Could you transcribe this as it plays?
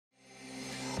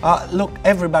Look,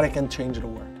 everybody can change the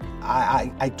world.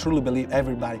 I truly believe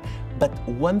everybody. But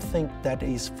one thing that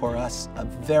is for us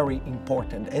very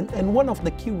important, and one of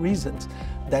the key reasons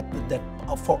that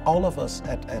for all of us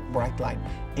at Brightline,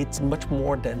 it's much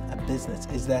more than a business,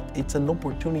 is that it's an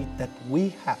opportunity that we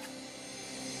have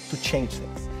to change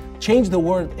things. Change the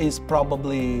world is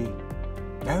probably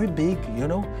very big, you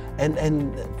know, and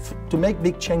to make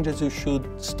big changes, you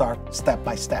should start step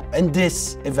by step. And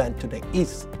this event today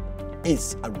is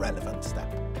a relevant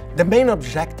step. The main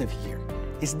objective here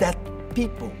is that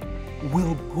people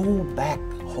will go back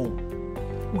home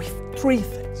with three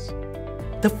things.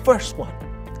 The first one,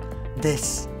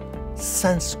 this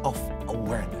sense of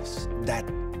awareness that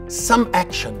some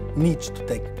action needs to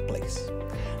take place.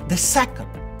 The second,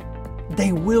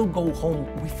 they will go home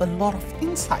with a lot of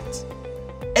insights.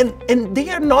 And they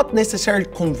are not necessarily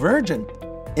convergent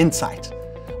insights,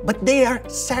 but they are a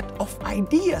set of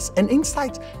ideas and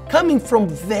insights coming from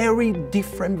very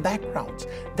different backgrounds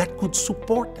that could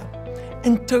support them.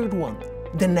 And third one,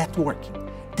 the networking.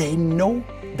 They know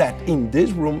that in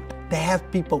this room, they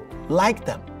have people like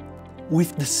them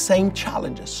with the same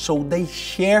challenges, so they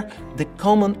share the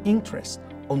common interest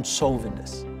on solving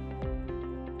this.